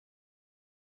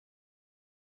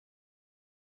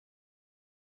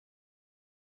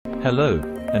Hello,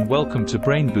 and welcome to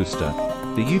Brain Booster,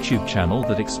 the YouTube channel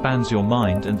that expands your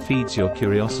mind and feeds your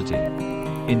curiosity.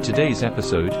 In today's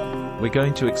episode, we're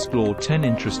going to explore 10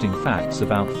 interesting facts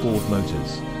about Ford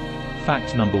Motors.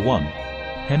 Fact number 1.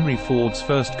 Henry Ford's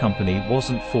first company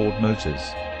wasn't Ford Motors.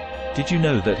 Did you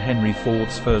know that Henry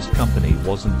Ford's first company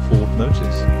wasn't Ford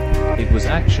Motors? It was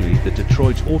actually the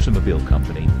Detroit Automobile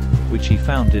Company, which he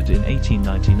founded in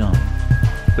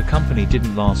 1899. The company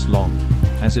didn't last long,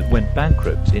 as it went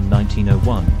bankrupt in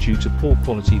 1901 due to poor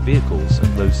quality vehicles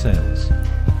and low sales.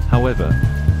 However,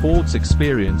 Ford's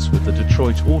experience with the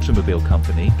Detroit Automobile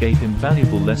Company gave him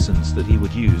valuable lessons that he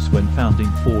would use when founding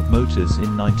Ford Motors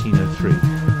in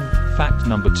 1903. Fact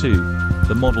number 2.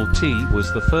 The Model T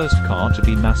was the first car to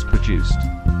be mass-produced.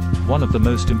 One of the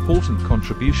most important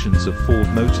contributions of Ford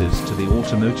Motors to the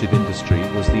automotive industry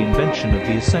was the invention of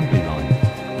the assembly line,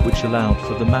 which allowed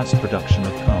for the mass production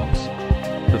of cars.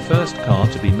 The first car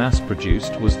to be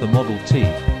mass-produced was the Model T,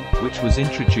 which was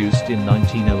introduced in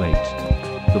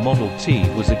 1908. The Model T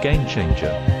was a game-changer,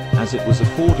 as it was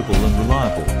affordable and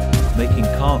reliable, making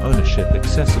car ownership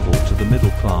accessible to the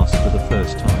middle class for the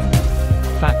first time.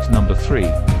 Fact number 3.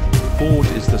 Ford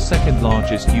is the second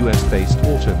largest US-based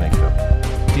automaker.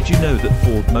 Did you know that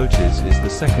Ford Motors is the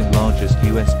second largest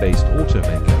US-based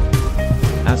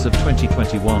automaker? As of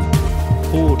 2021,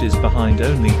 Ford is behind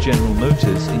only General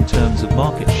Motors in terms of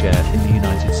market share in the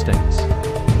United States.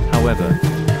 However,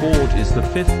 Ford is the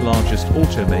fifth largest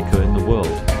automaker in the world,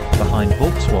 behind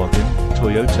Volkswagen,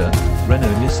 Toyota,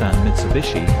 Renault, Nissan,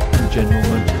 Mitsubishi, and General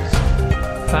Motors.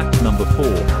 Fact number 4.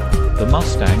 The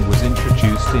Mustang was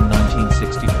introduced in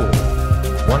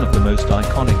 1964. One of the most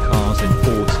iconic cars in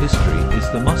Ford's history is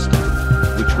the Mustang,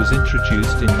 which was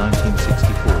introduced in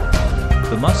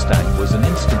 1964. The Mustang was an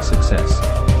instant success,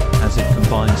 as it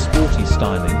combines sporty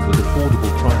styling with affordable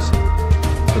pricing.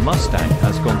 The Mustang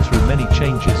has gone through many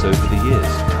changes over the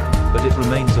years, but it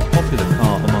remains a popular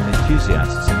car among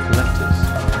enthusiasts and collectors.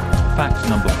 Fact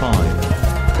number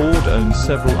 5. Ford owns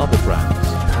several other brands.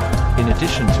 In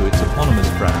addition to its eponymous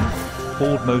brand,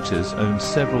 Ford Motors owns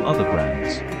several other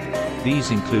brands. These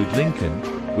include Lincoln,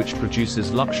 which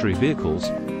produces luxury vehicles,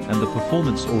 and the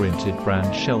performance-oriented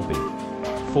brand Shelby.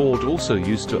 Ford also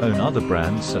used to own other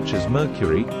brands such as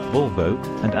Mercury, Volvo,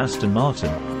 and Aston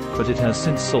Martin, but it has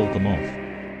since sold them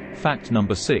off. Fact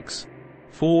number 6.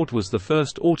 Ford was the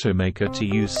first automaker to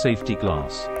use safety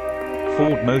glass.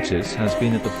 Ford Motors has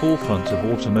been at the forefront of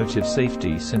automotive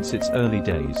safety since its early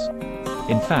days.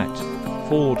 In fact,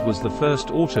 Ford was the first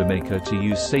automaker to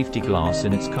use safety glass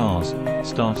in its cars,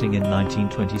 starting in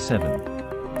 1927.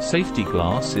 Safety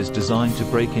glass is designed to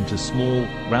break into small,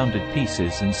 rounded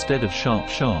pieces instead of sharp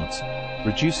shards,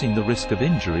 reducing the risk of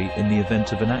injury in the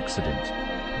event of an accident.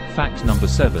 Fact number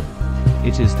 7.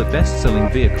 It is the best-selling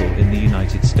vehicle in the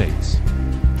United States.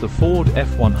 The Ford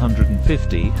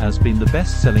F-150 has been the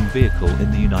best-selling vehicle in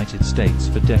the United States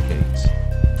for decades.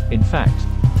 In fact,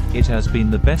 it has been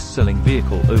the best-selling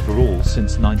vehicle overall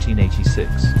since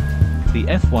 1986. The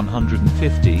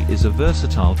F-150 is a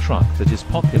versatile truck that is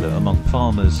popular among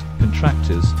farmers,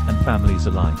 contractors, and families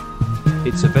alike.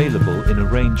 It's available in a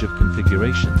range of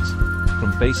configurations,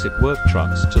 from basic work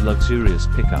trucks to luxurious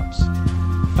pickups.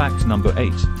 Fact number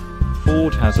 8.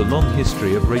 Ford has a long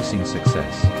history of racing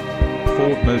success.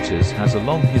 Ford Motors has a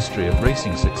long history of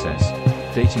racing success,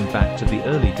 dating back to the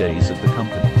early days of the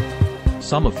company.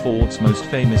 Some of Ford's most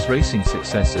famous racing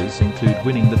successes include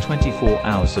winning the 24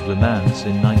 Hours of Le Mans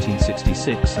in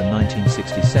 1966 and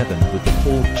 1967 with the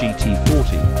Ford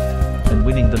GT40, and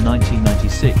winning the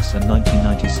 1996 and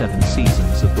 1997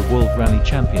 seasons of the World Rally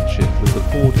Championship with the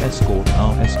Ford Escort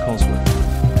RS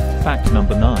Cosworth. Fact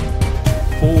number 9.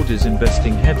 Ford is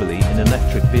investing heavily in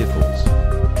electric vehicles.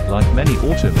 Like many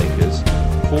automakers,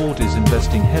 Ford is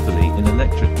investing heavily in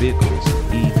electric vehicles,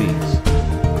 EVs.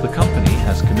 The company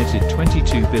has committed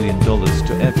 $22 billion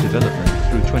to EV development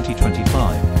through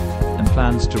 2025, and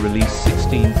plans to release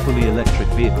 16 fully electric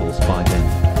vehicles by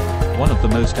then. One of the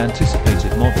most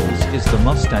anticipated models is the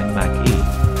Mustang Mach-E,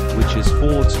 which is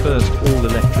Ford's first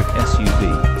all-electric SUV.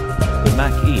 The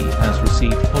Mach-E has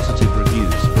received positive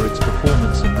reviews for its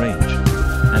performance and range,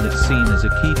 and it's seen as a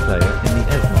key player in the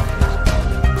EV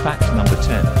market. Fact number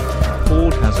 10.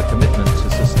 Ford has a commitment to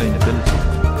sustainability.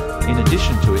 In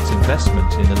addition to its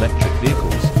investment in electric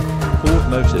vehicles, Ford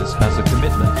Motors has a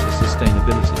commitment to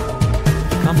sustainability.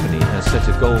 The company has set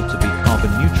a goal to be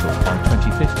carbon neutral by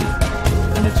 2050,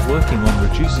 and it's working on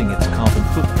reducing its carbon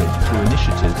footprint through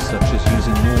initiatives such as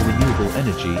using more renewable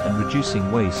energy and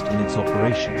reducing waste in its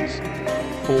operations.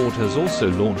 Ford has also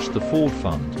launched the Ford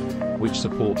Fund, which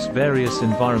supports various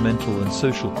environmental and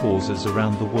social causes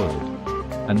around the world.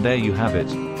 And there you have it,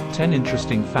 10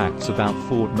 interesting facts about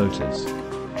Ford Motors.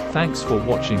 Thanks for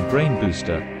watching Brain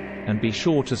Booster, and be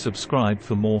sure to subscribe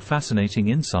for more fascinating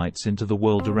insights into the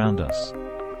world around us.